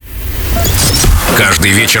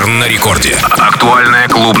Каждый вечер на рекорде. Актуальная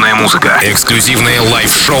клубная музыка. Эксклюзивные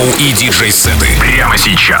лайв-шоу и диджей-сеты. Прямо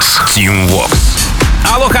сейчас. Teamvox.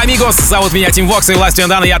 Алло, амигос, зовут меня Teamvox, и властью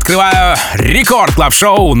Дана я открываю рекорд клаб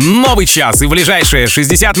шоу новый час. И в ближайшие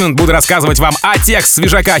 60 минут буду рассказывать вам о тех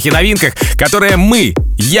свежаках и новинках, которые мы,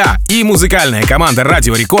 я и музыкальная команда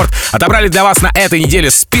Радио Рекорд отобрали для вас на этой неделе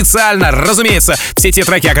специально. Разумеется, все те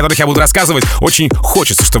треки, о которых я буду рассказывать, очень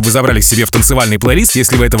хочется, чтобы вы забрали к себе в танцевальный плейлист.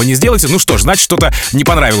 Если вы этого не сделаете, ну что ж, значит, что-то не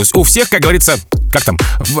понравилось. У всех, как говорится, как там,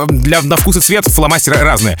 на вкус и цвет фломастеры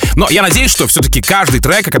разные. Но я надеюсь, что все-таки каждый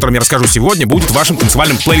трек, о котором я расскажу сегодня, будет в вашем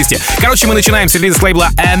танцевальном плейлисте. Короче, мы начинаем с релиза с лейбла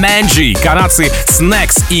Emilie, канадцы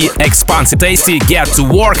Snackz и Xpnsv Get to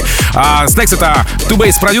Work. Snackz — это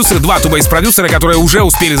two-bass-продюсеры, два two-bass-продюсера, которые уже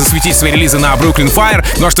успели засветить свои релизы на Brooklyn Fire.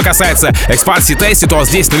 Ну а что касается Xpnsv, то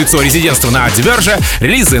здесь налицо резидентство на Diverge,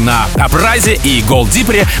 релизы на Uprise и Gold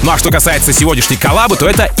Deeper. Ну а что касается сегодняшней коллабы, то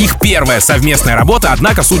это их первая совместная работа,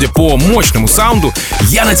 однако, судя по мощному саунду,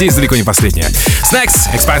 я надеюсь, далеко не последняя.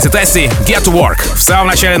 Snackz, Xpnsv, Get to Work. В самом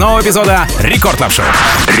начале нового эпизода Рекорд Клаб Шоу.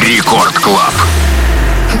 Рекорд Клаб.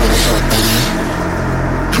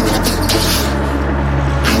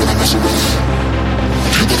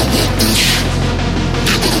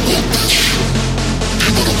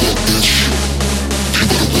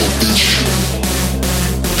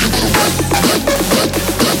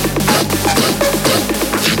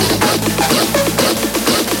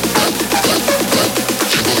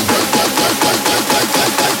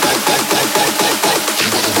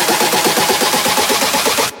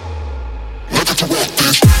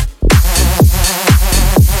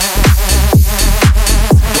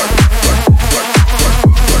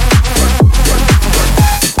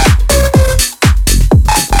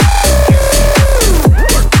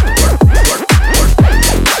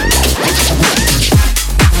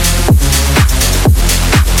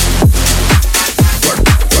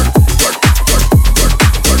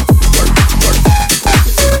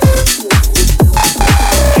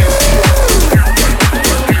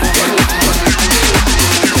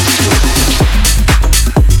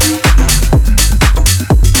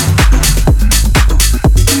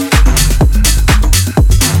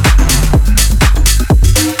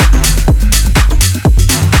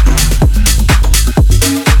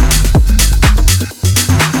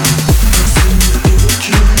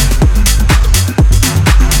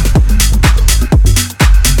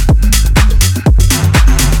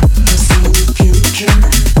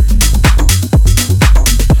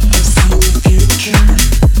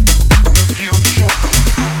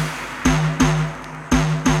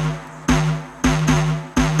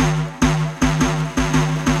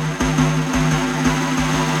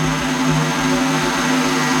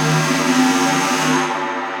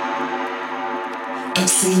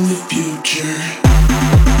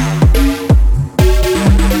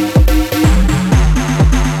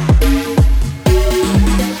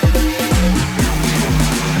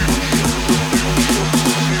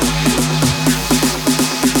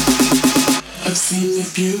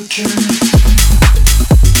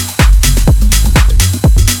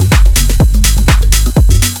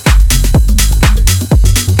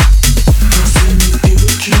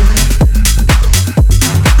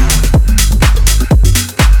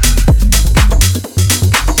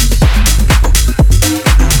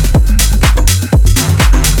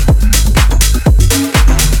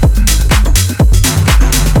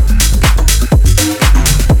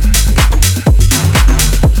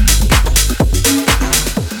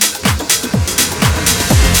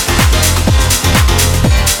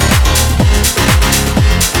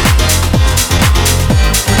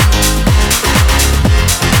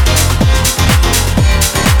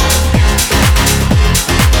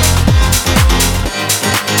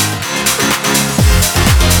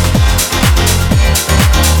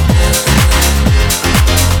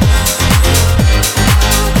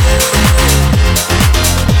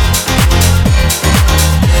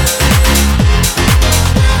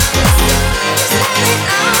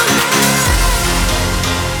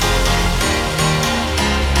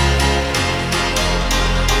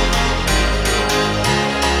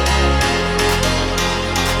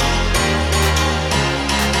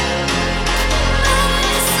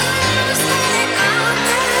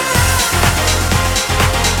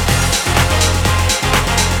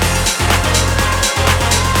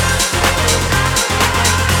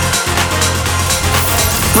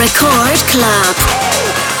 Record Club.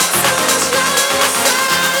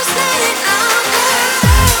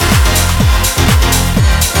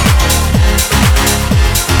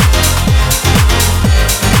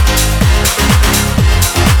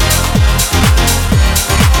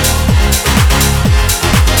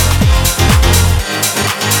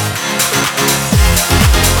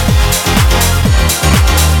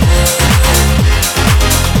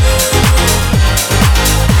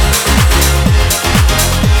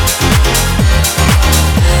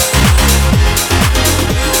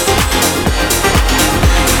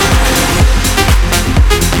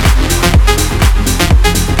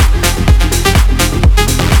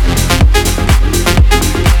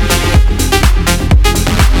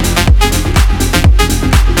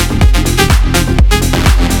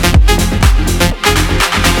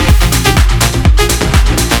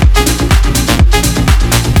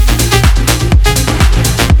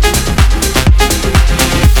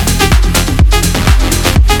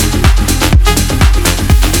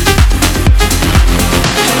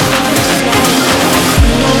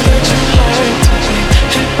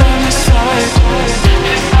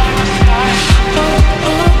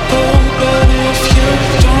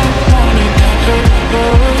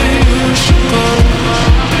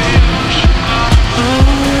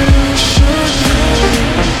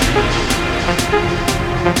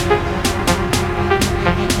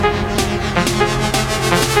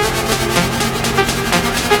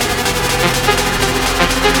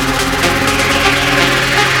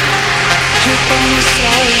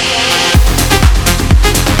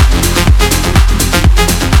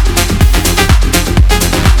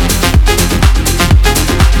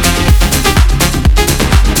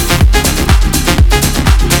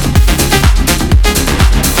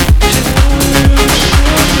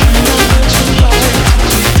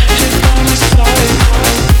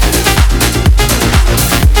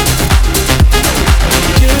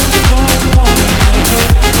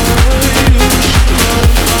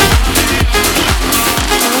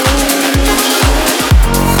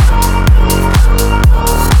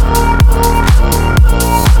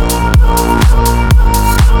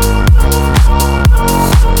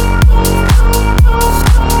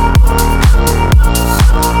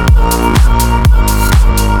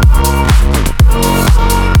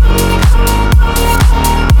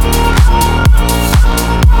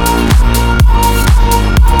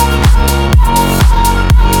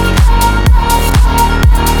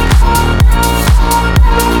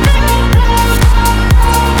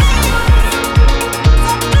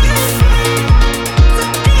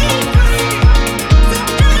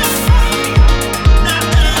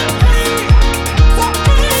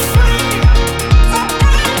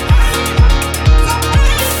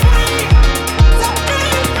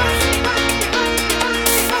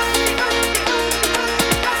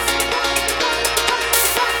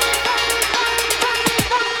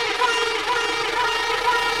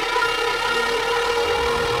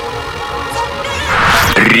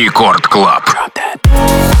 Рекорд Клаб.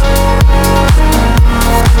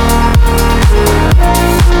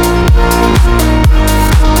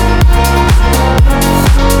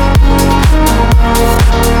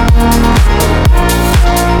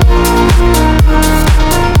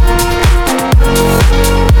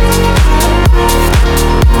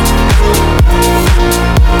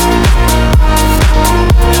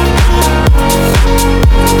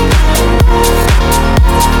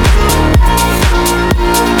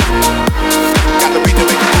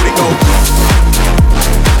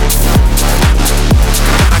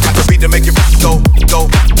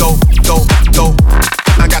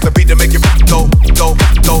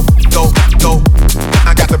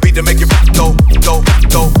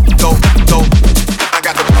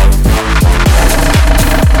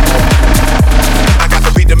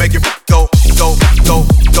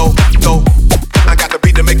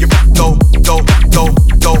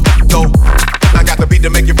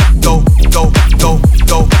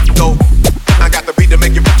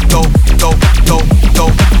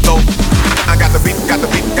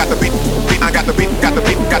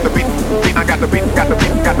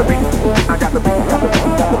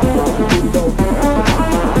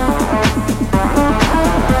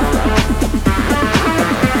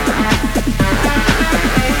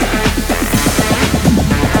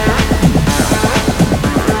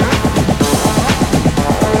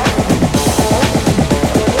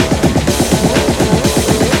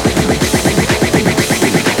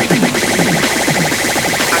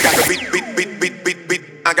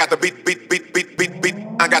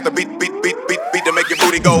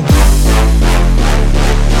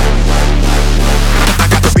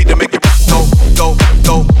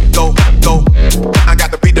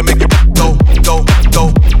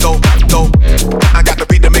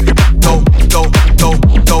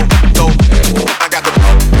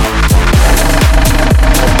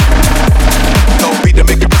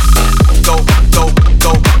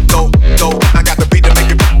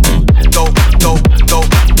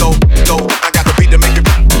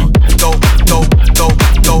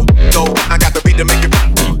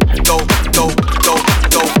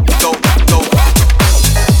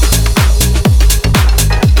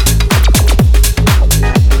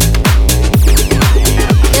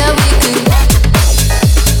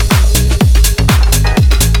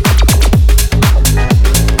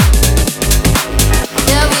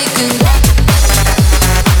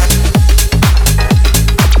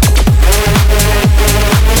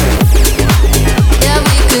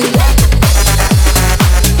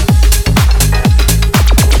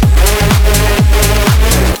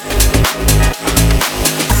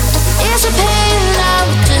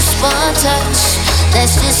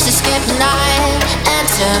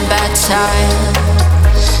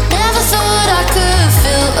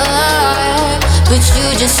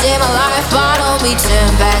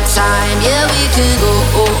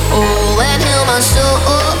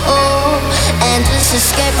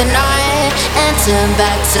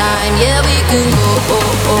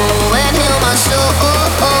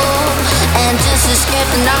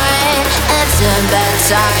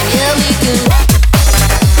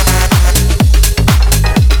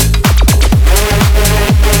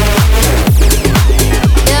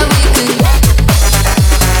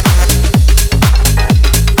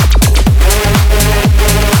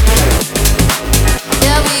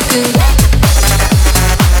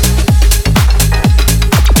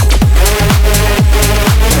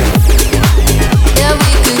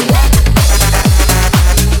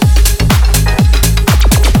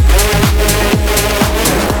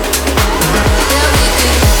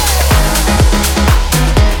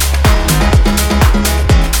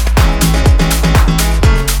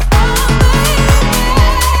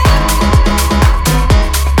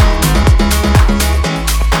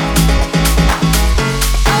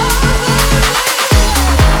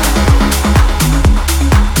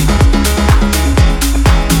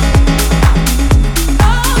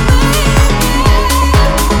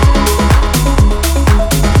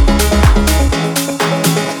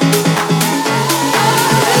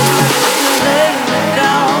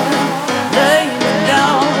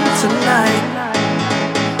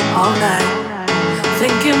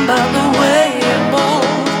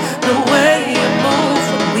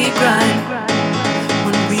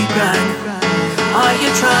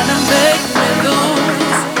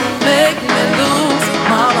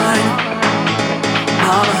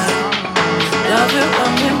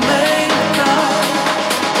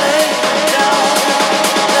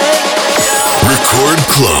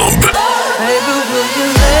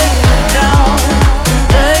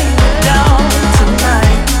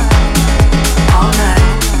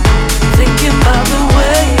 Thinking about the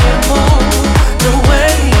way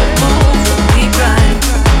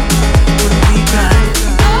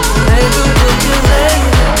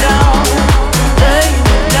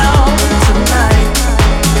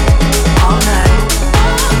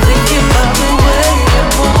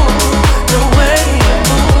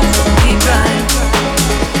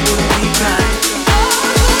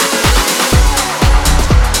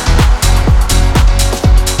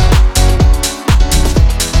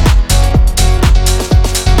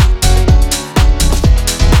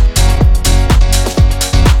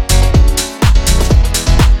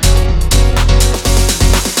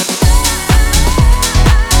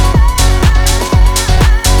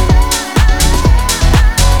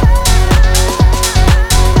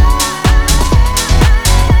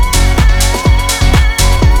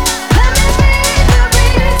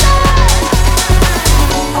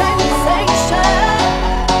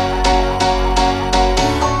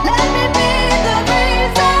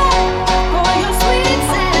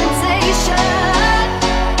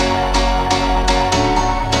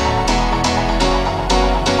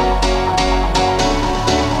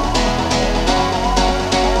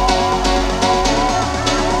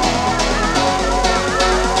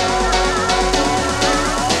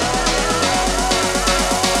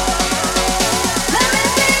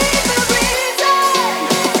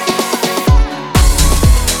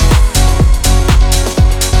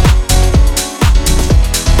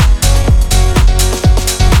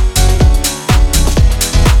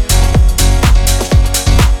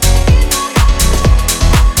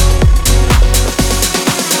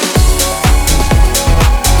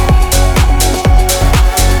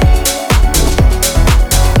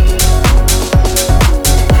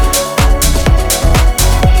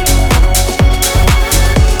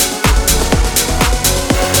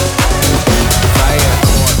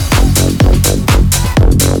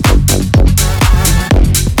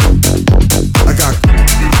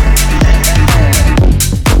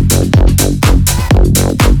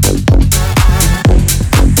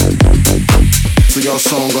your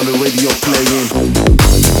song on the radio playing.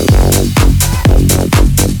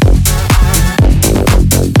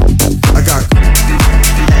 I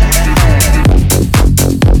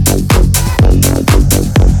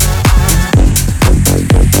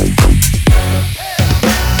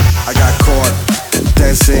got caught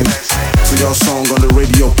dancing to your song on the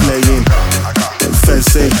radio playing.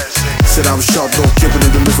 Fencing, said I was sharp, don't keep it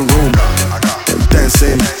in the living room.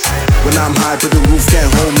 Dancing, when I'm high but the roof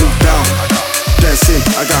can't hold me down. Dancing,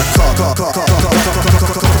 I got caught.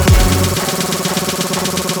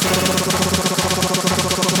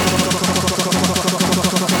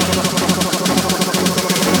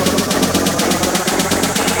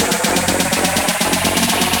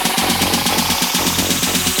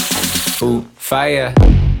 Ooh, fire.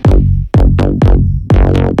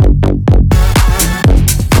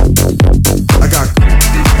 I got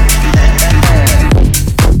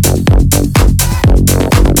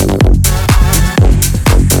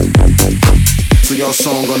so your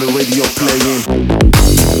song on the radio playing.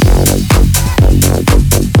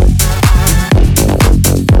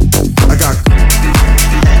 I got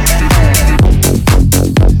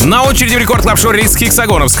На очереди в Рекорд Клаб Шоу релиз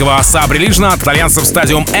хексагоновского саб-релижна от итальянцев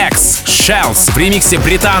Stadiumx Shells в ремиксе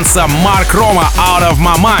британца Марк Рома Out of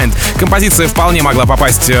My Mind. Композиция вполне могла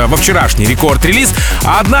попасть во вчерашний рекорд-релиз,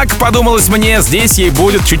 однако подумалось мне, здесь ей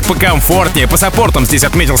будет чуть покомфортнее. По саппортам здесь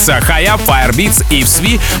отметился High Up, Firebeatz,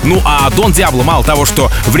 Xpnsv. Ну а Дон Диабло мало того,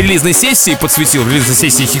 что в релизной сессии подсветил, в релизной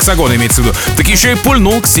сессии хексагона имеется в виду, так еще и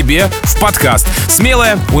пульнул к себе в подкаст.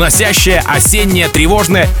 Смелая, уносящая, осенняя,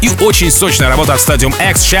 тревожная и очень сочная работа от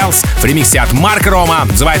Stadiumx Shells в ремиксе от Марка Рома,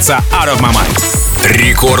 называется Out of My Mind.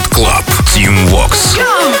 Рекорд Клаб. Team Vox.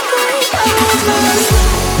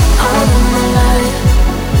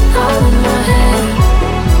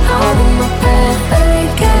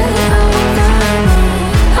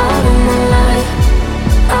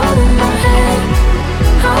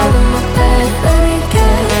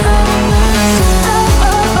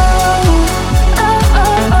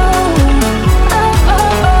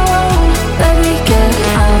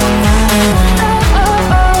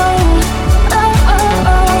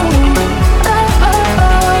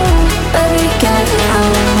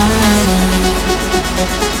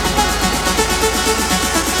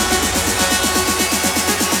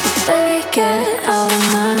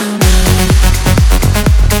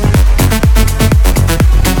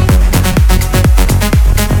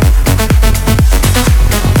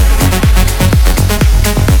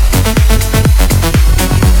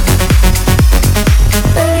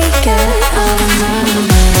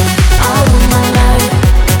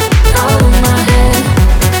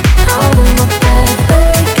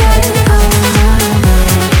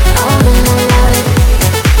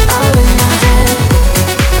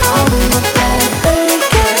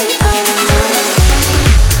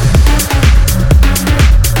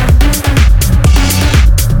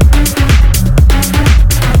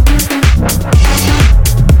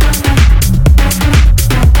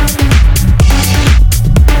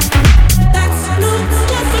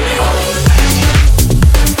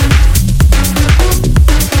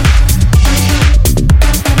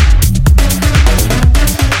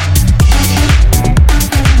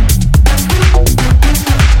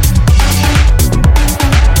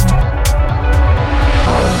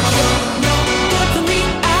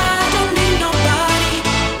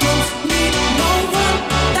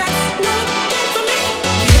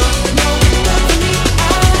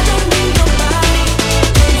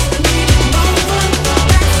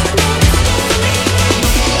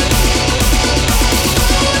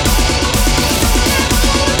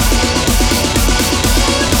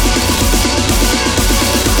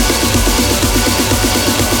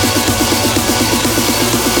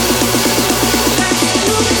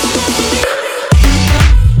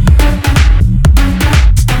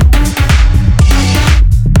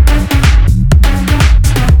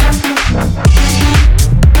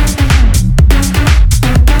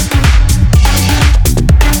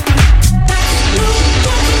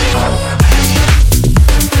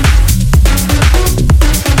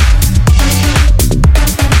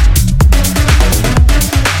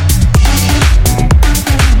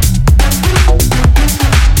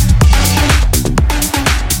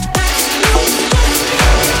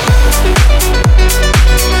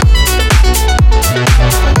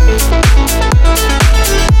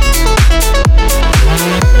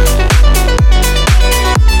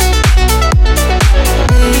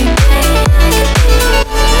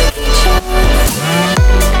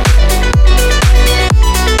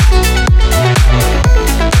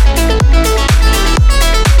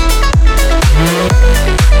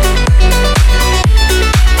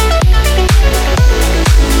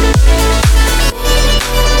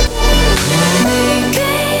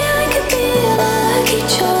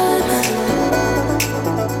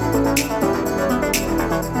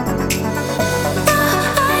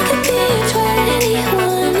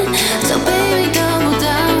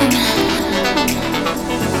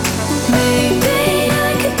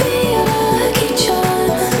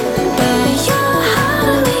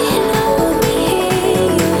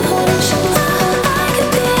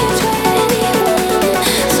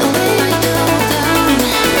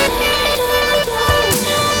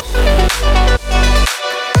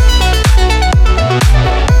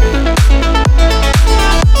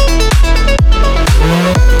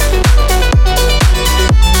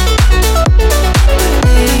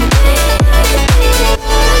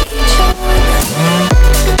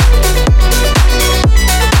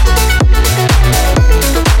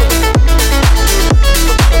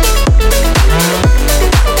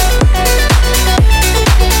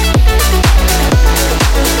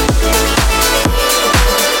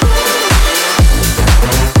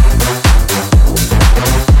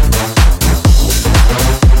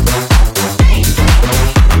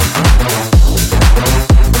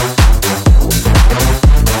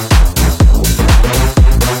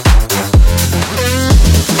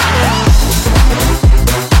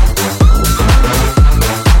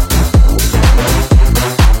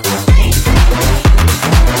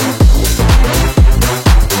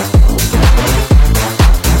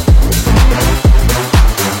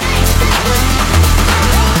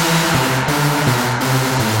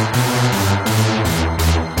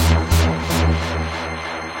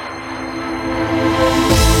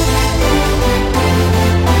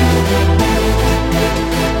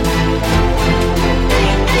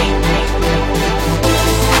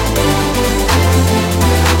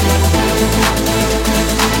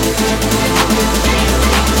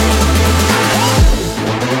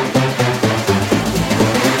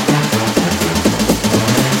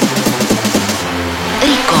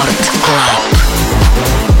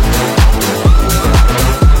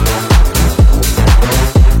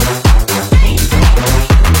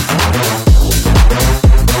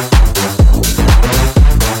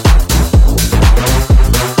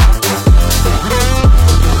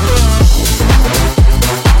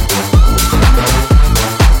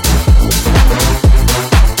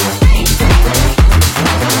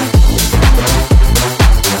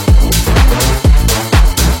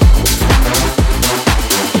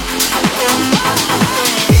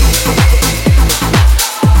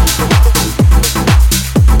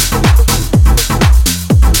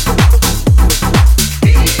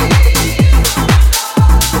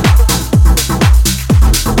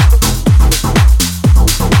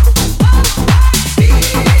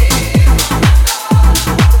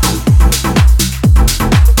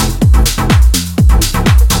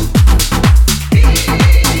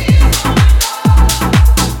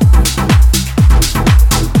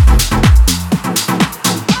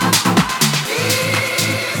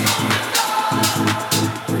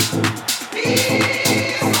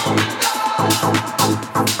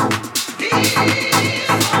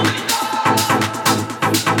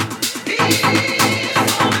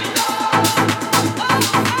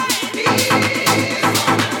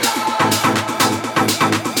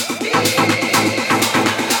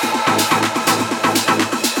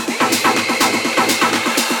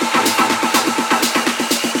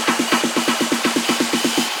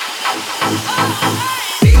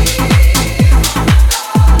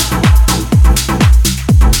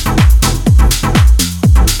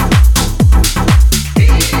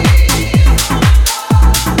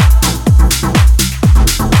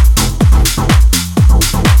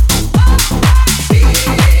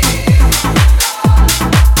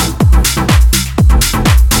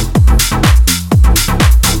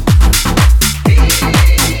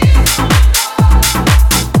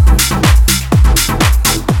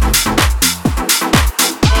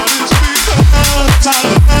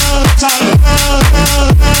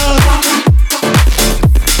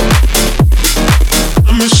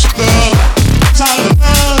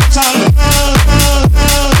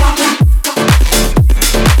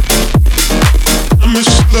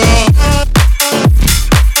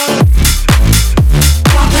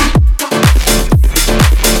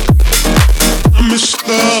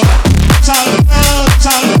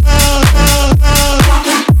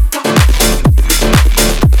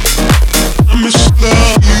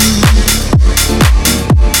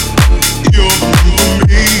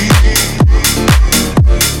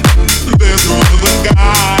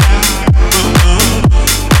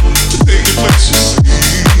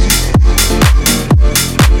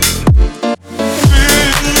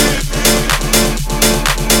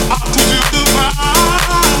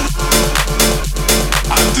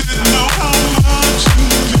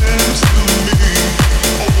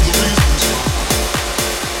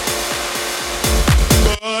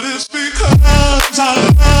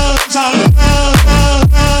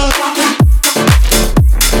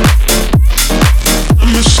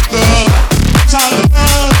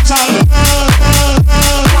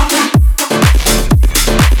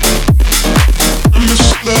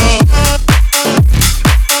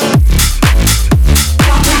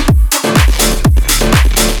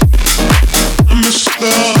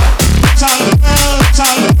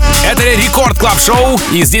 Шоу.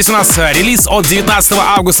 И здесь у нас релиз от 19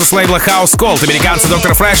 августа с лейбла House Cold американца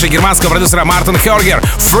Доктора Фрэша и германского продюсера Мартин Хёргер.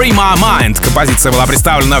 Free My Mind. Композиция была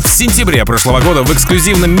представлена в сентябре прошлого года в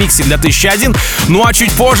эксклюзивном миксе для 1001. Ну а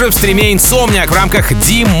чуть позже в стриме Insomniac в рамках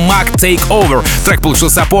D-Mac Takeover. Трек получил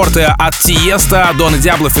саппорты от Тиеста, Дона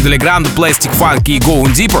Диабло, Фидели Гранде, Plastic Funk и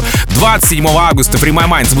Going Deeper. 27 августа Free My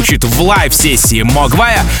Mind звучит в лайв-сессии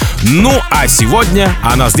Могвая. Ну а сегодня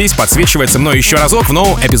она здесь подсвечивается мной еще разок в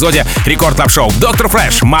новом эпизоде Рекорд Клаб Шоу. Доктор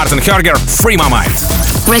Фрэш, Мартин Хёргер, Free My Mind.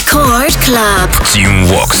 Record Club.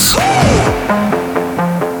 Teamworks.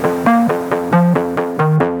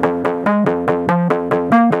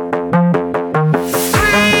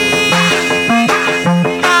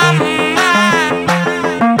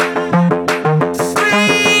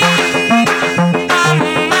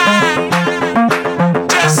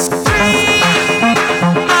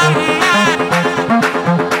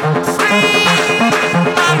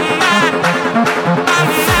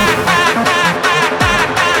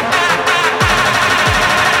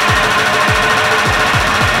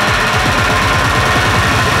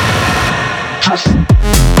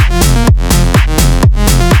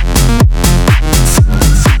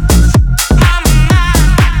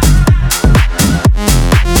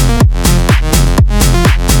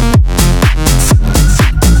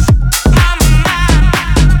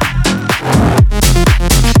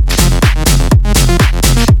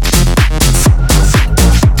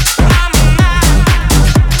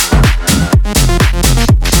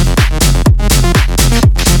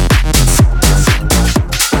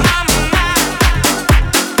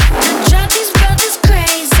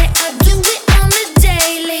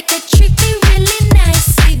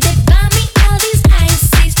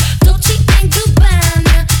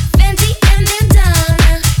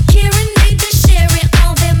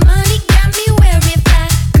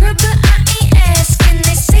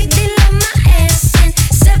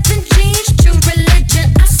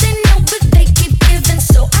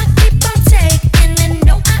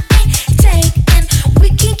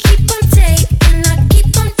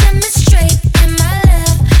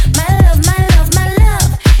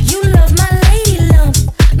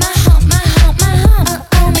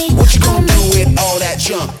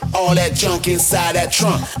 Inside that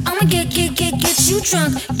trunk, I'ma get you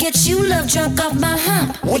drunk, get you love drunk off my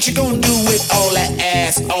hump. What you gonna do with all that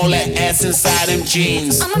ass inside them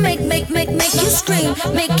jeans? I'ma make you scream,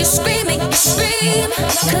 make you scream,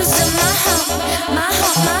 cause of my hump, my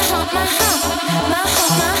hump, my hump, my hump, my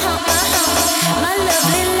hump, my hump, my hump, my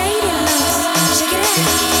lovely lady loves. Check it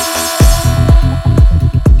out.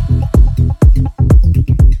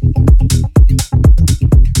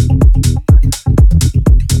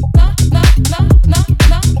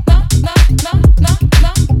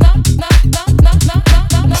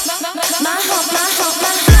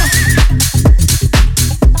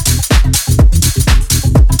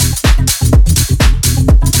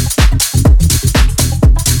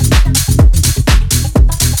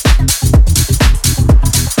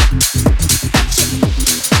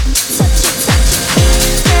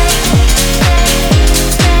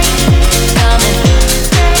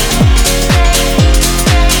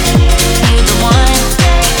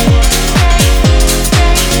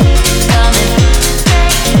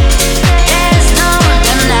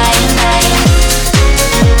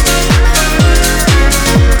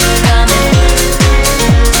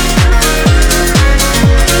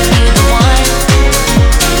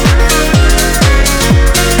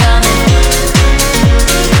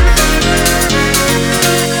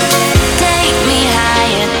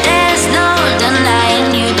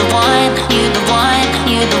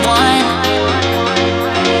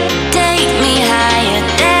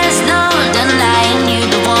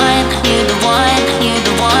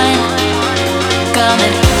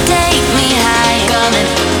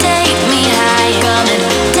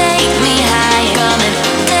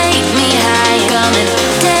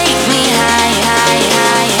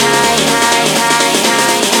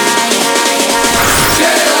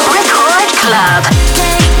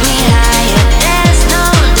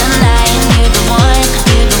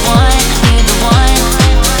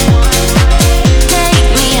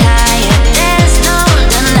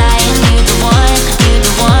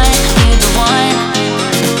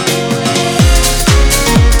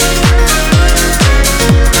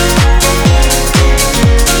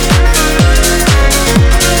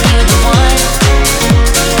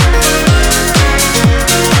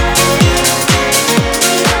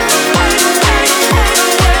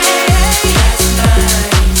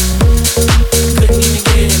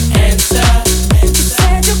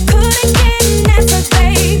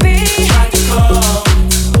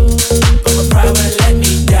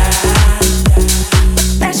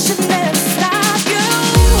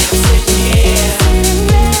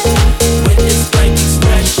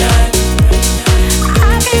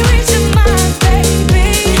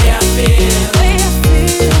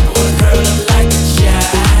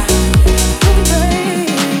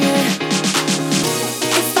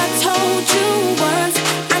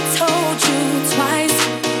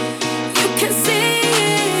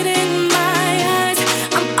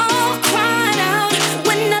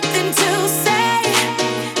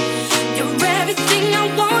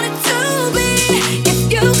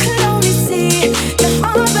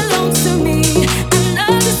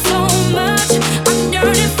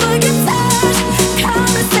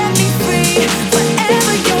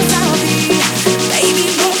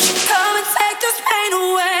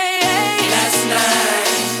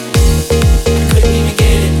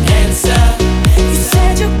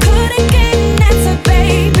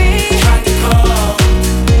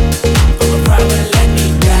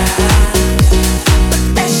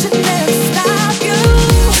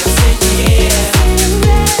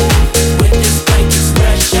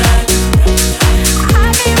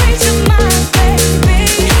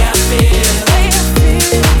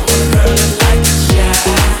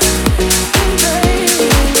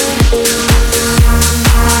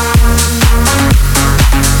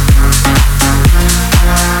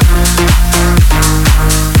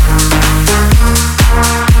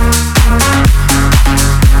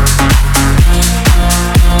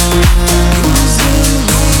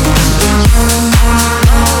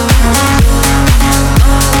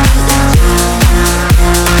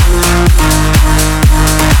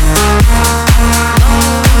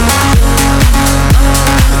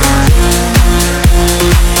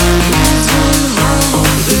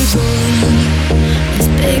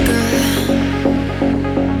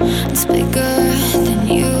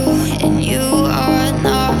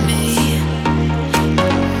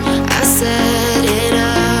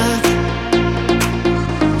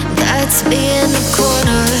 That's me in the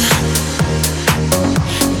corner.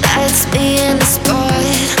 That's me in the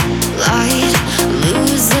spotlight,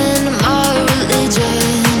 losing my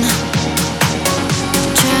religion,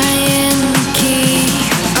 trying to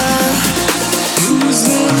keep up,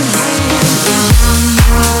 losing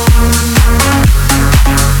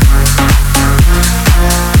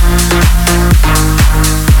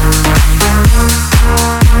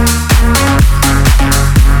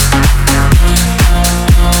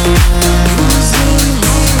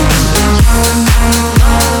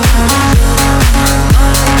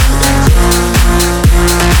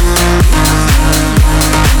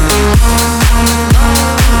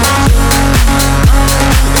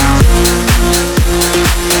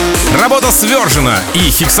Работа Свержена и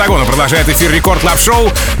Хексагона продолжает эфир Рекорд Клаб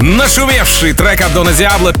Шоу. Нашумевший трек от Дона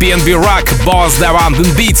Диабло PNB Rock Boss the One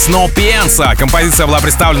Beats No Piensa. Композиция была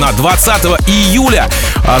представлена 20 июля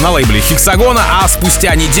на лейбле Хексагона, а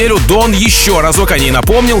спустя неделю Дон еще разок о ней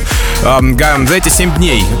напомнил. За эти 7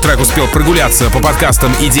 дней трек успел прогуляться по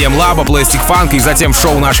подкастам EDM Lab, Plastic Funk и затем в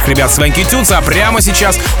шоу наших ребят Свенки Тюнс. А прямо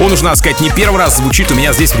сейчас он, нужно сказать, не первый раз звучит у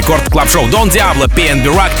меня здесь в Рекорд Клаб Шоу. Дон Диабло, PNB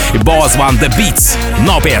Rock и Boss One the Beats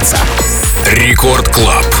No Piensa. Рекорд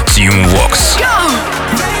Клаб. Team Vox.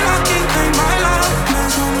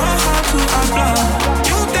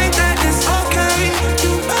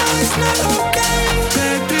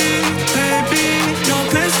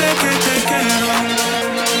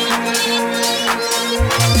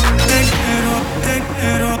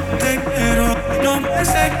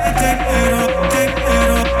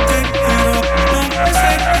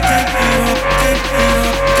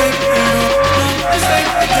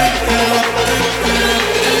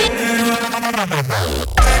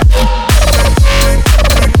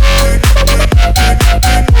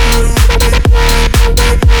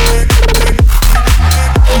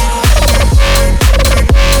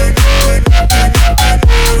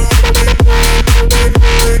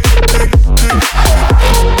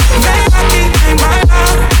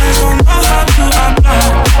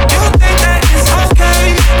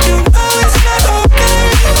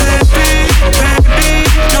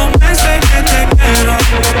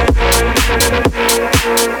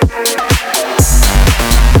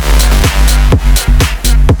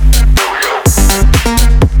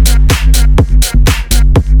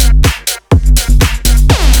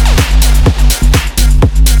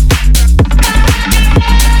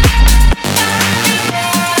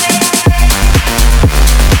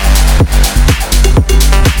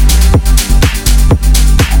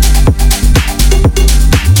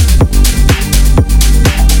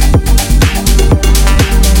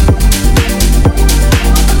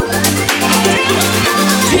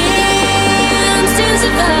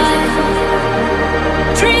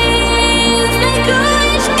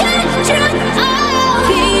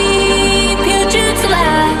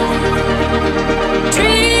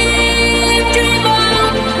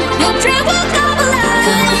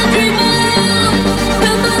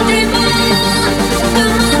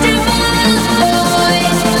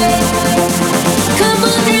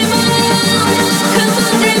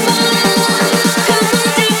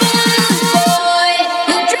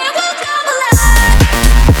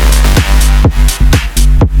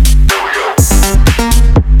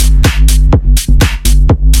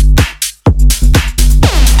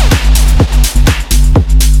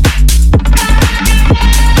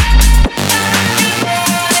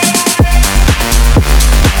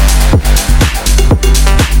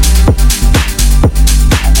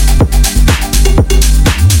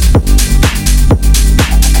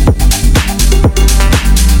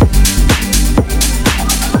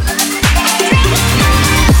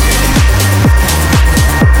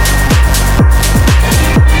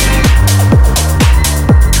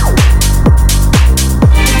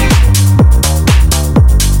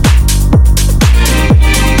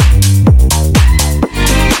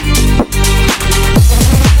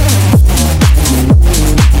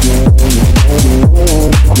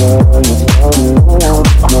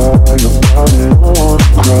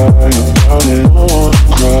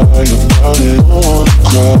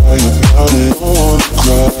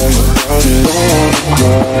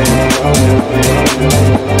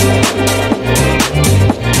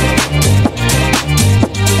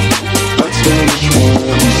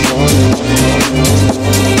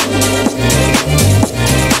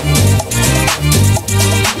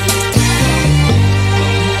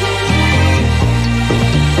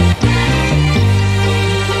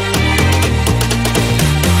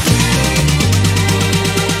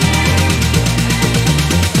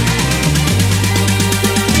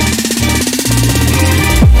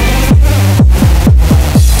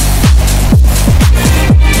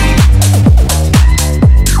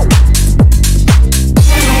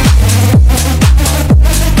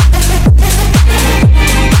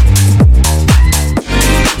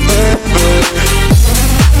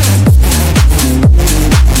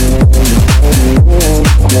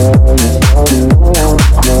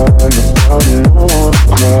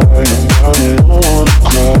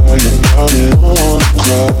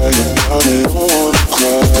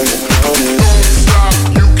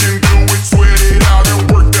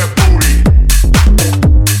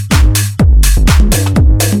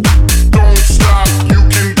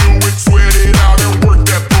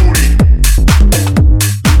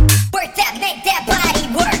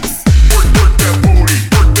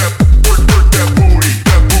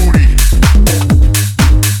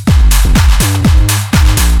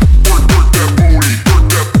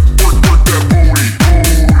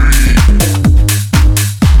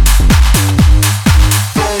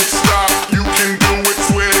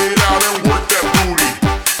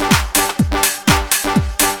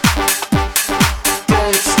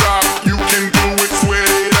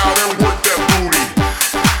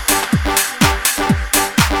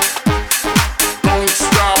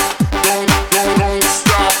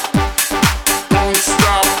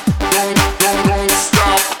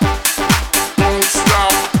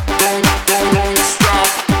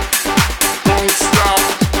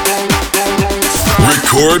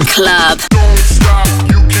 Club. Don't stop,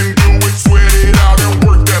 you can do it, sweat it out and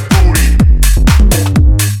work that booty.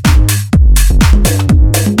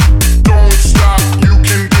 Don't stop, you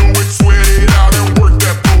can do it, sweat it out and work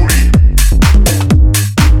that booty.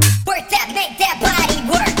 Work that, make that body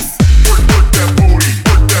works. Work that booty,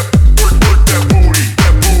 work that booty,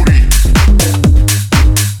 that booty.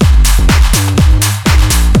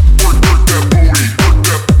 Work that booty,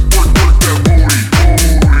 work that booty, booty.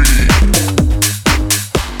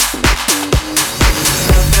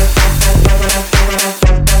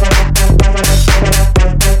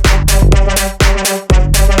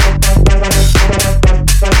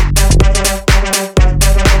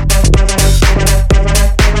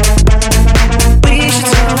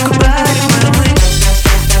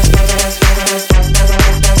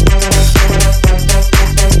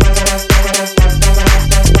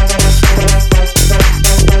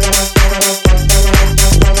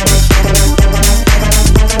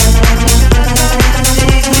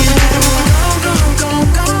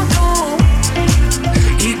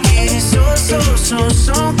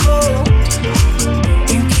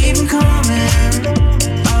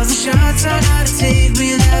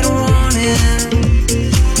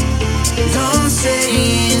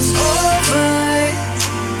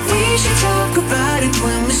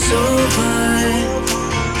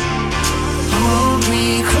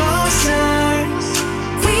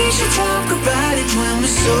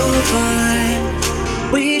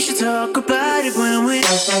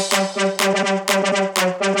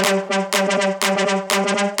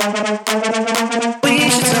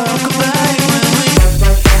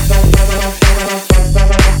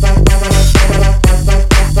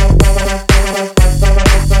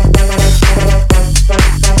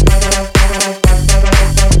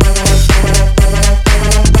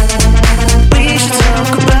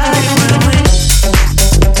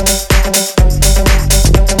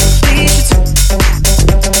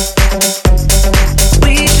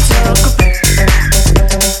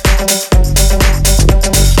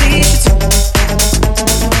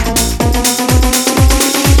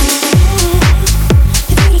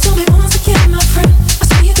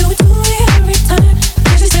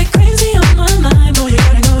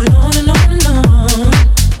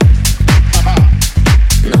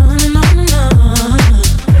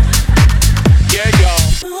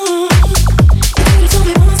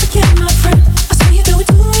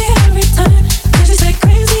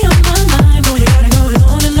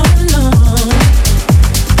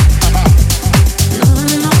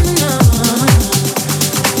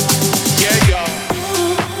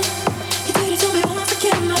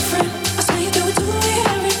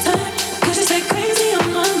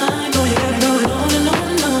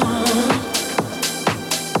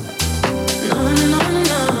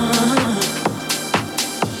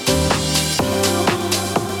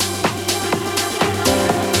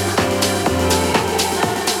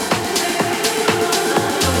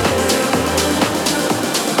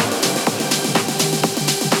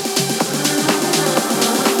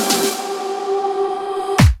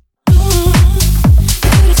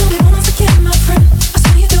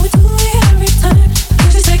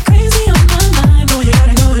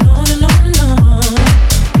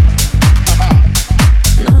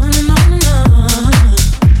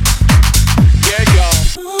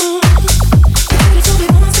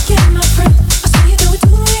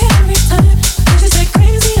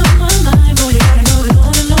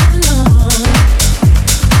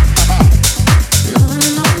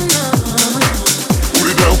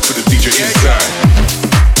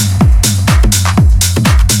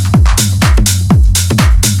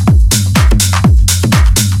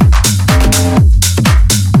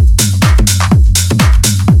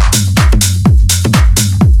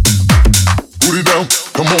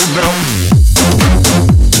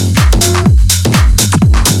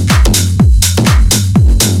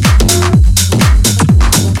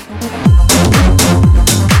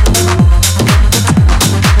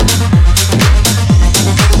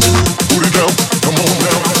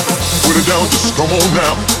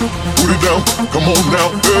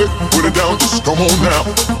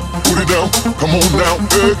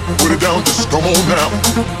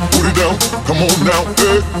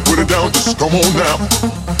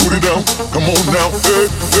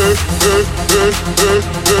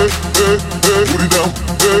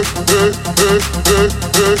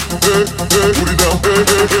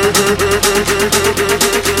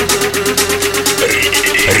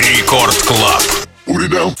 Record Club. Put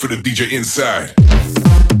it down for the DJ inside.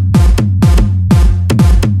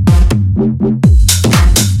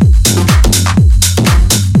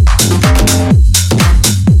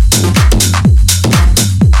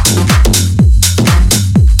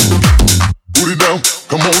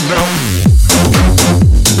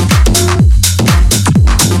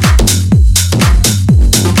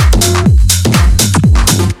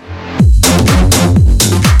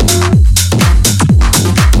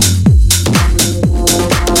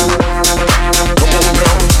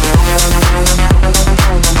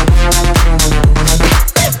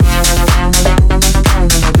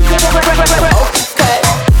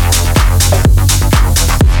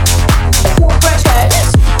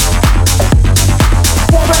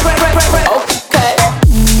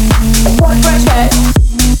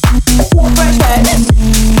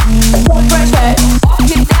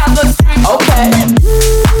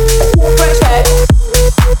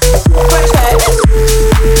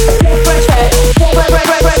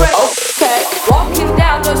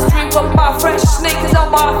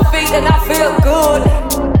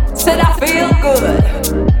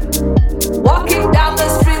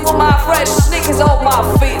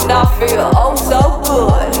 feel oh so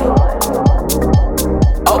good.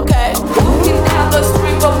 Okay, walking down the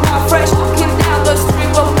street with my fresh, walking down the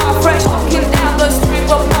street with my fresh, walking down the street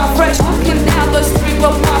with my fresh, walking down the street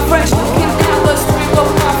with my fresh, walking down the street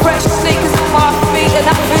with my fresh sneakers on my feet and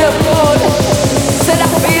I feel good. Said I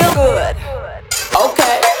feel good.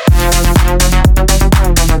 Okay.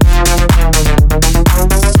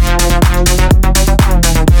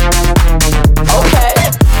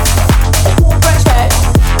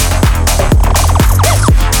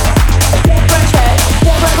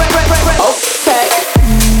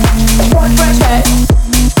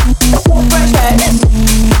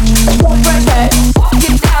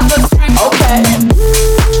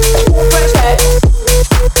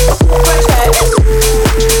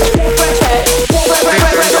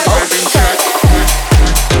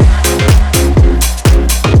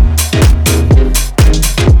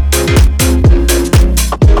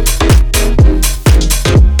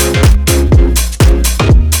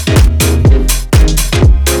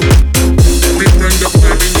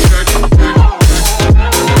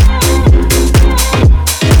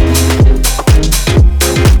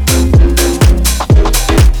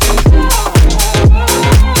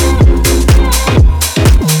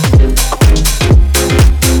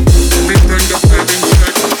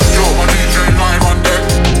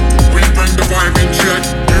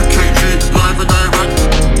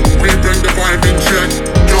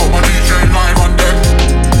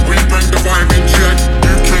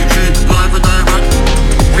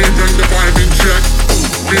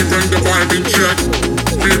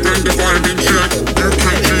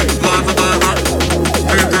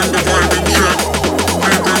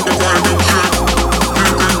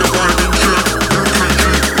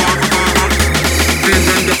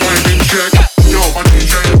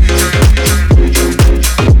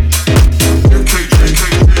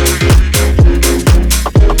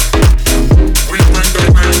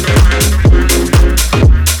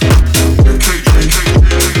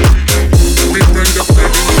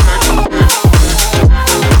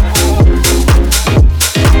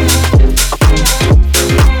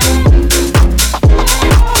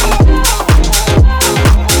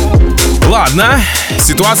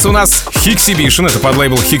 Ситуация у нас Xpnsv, это под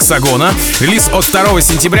лейбл Hexagona. Релиз от 2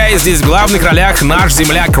 сентября, и здесь в главных ролях наш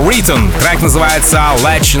земляк Ритон. Трек называется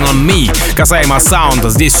Latching on Me. Касаемо саунда,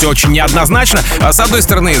 здесь все очень неоднозначно. С одной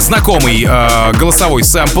стороны, знакомый голосовой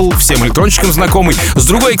сэмпл, всем электронщикам знакомый. С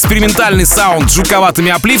другой, экспериментальный саунд с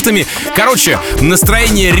жутковатыми аплифтами. Короче,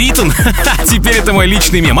 настроение Ритон, теперь это мой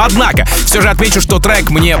личный мем. Однако, все же отмечу, что трек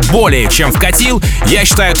мне более чем вкатил. Я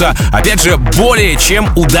считаю это, опять же, более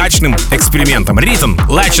чем удачным экспериментом. Ритон,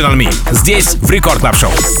 Latching on Me. Здесь в Рекорд Клаб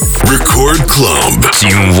Шоу. Рекорд Клаб.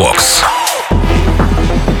 Team Vox.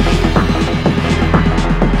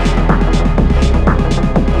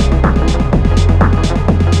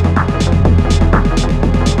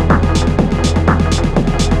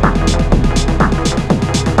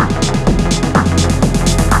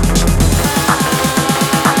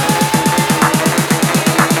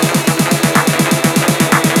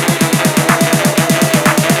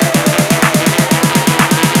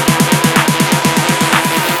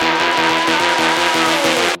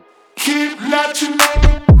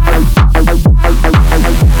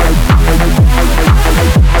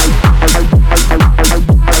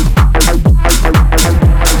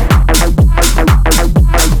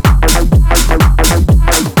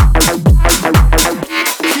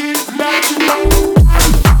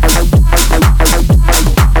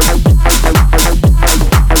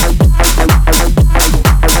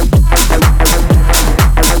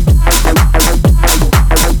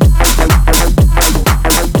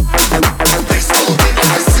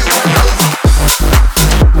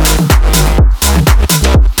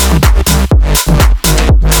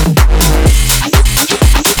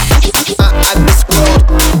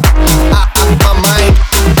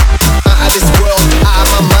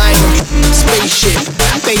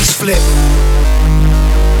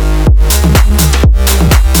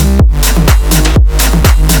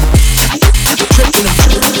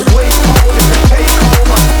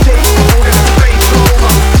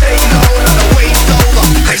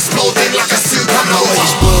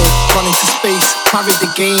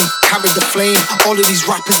 All of these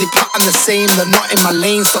rappers, they pattern the same. They're not in my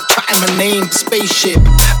lane, stop chatting my name. Spaceship,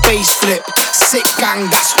 bass flip, sick gang,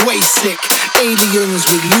 that's way sick. Aliens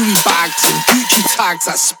with Louis bags and Gucci tags,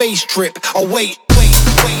 that's space trip. Oh wait, wait,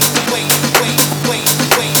 wait, wait, wait, wait,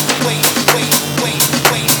 wait, wait, wait, wait, wait, wait,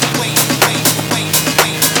 wait, wait, wait, wait,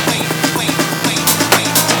 wait, wait,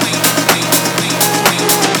 wait, wait.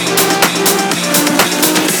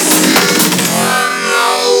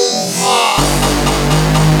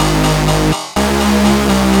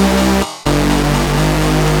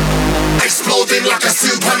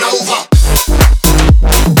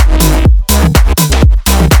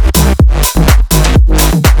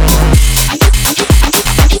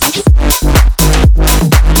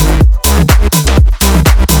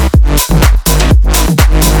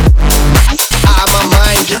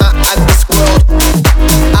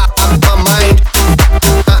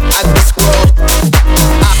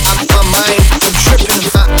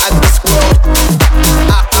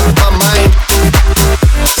 My mind,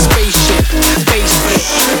 spaceship, bass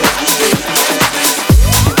flip.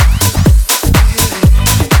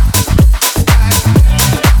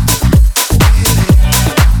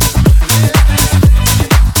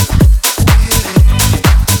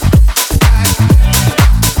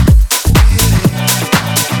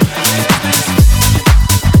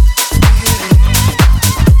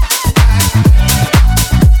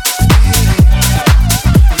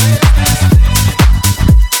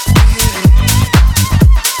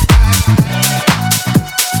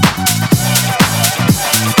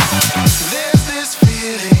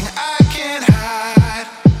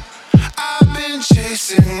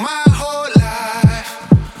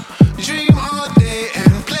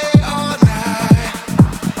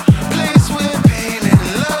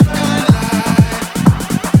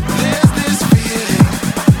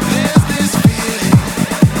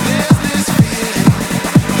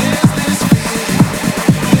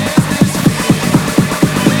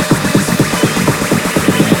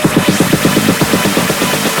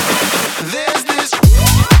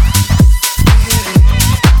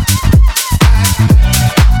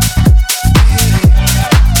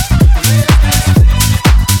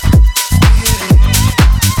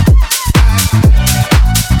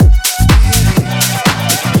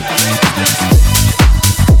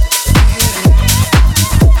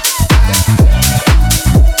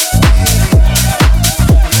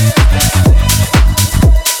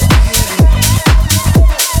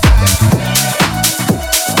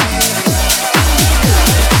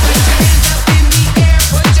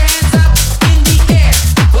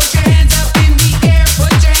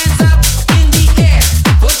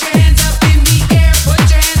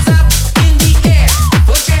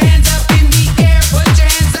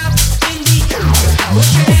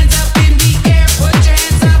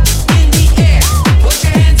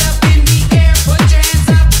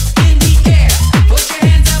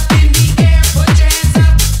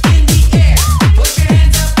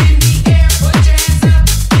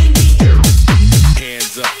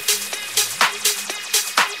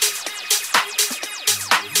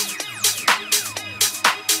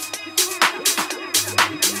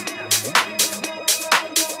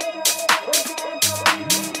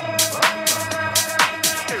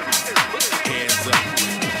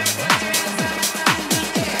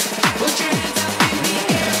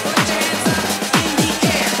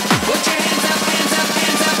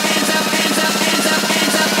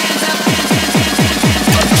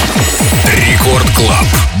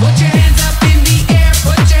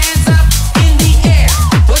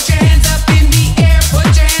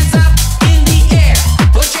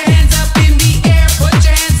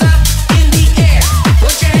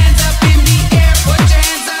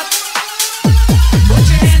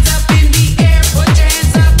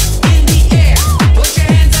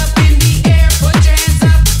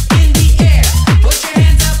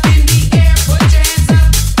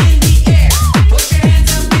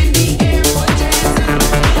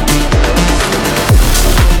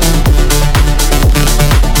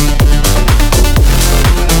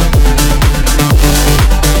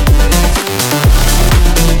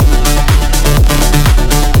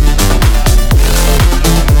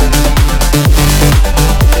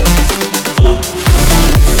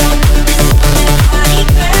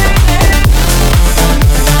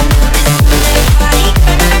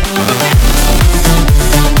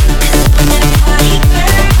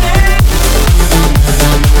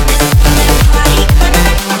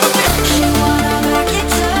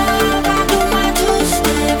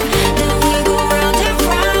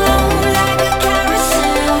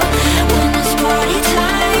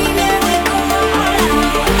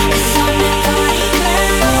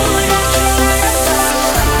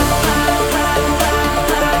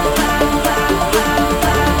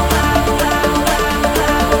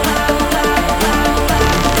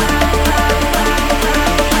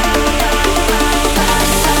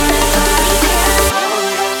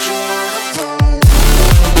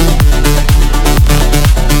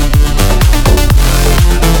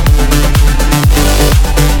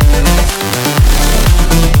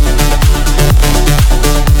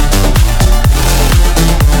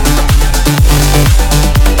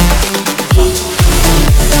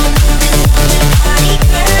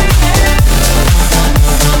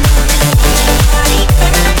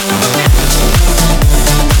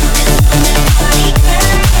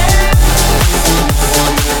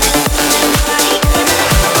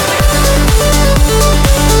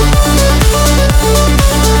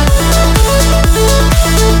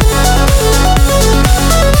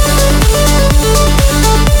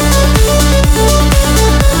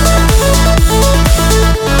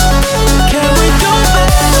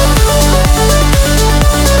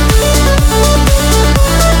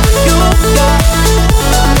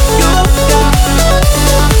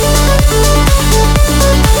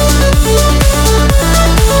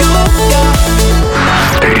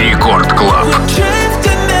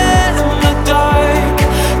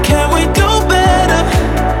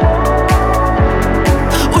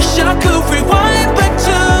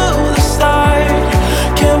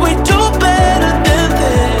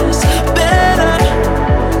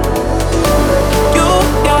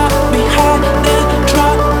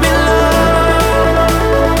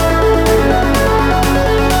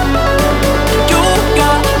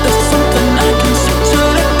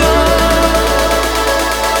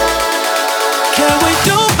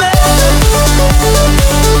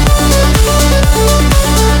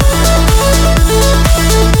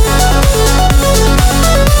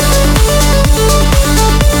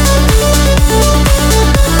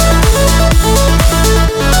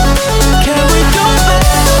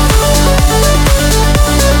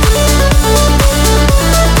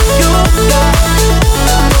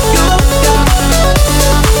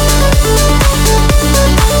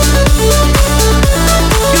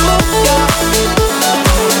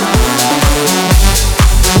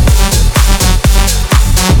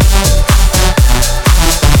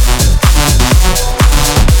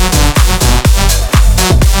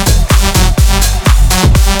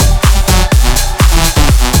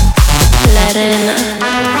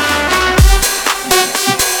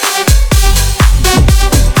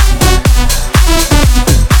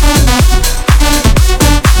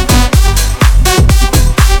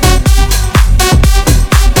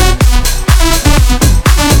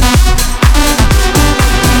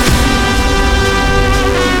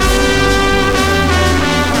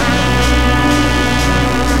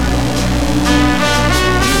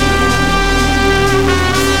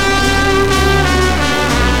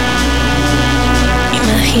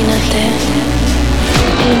 Imagínate.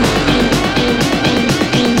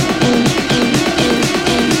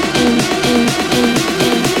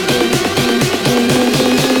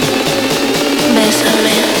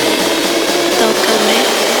 Bésame, tócame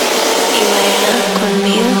y baila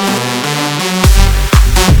conmigo.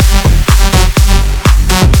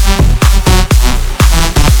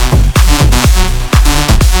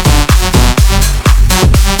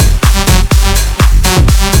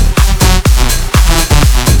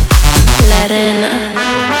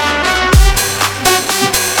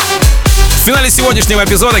 В финале сегодняшнего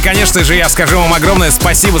эпизода, конечно же, я скажу вам огромное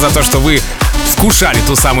спасибо за то, что вы вкушали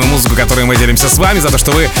ту самую музыку, которой мы делимся с вами, за то,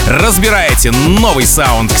 что вы разбираете новый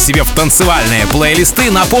саунд к себе в танцевальные плейлисты.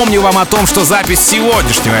 Напомню вам о том, что запись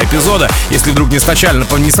сегодняшнего эпизода, если вдруг не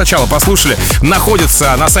сначала послушали,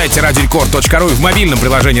 находится на сайте radiorecord.ru и в мобильном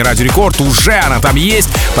приложении Radio Record. Уже она там есть,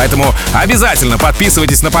 поэтому обязательно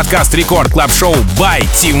подписывайтесь на подкаст Record Club Show by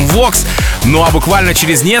Teamvox. Ну а буквально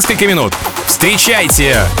через несколько минут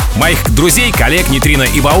встречайте моих друзей, коллег Нейтрино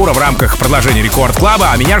и Баура в рамках продолжения Рекорд Клаба.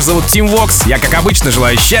 А меня же зовут Teamvox. Я, как обычно,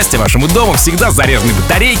 желаю счастья вашему дому, всегда заряженной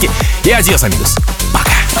батарейки. И адьос, амигос.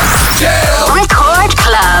 Пока. Record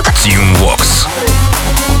Club. Teamvox.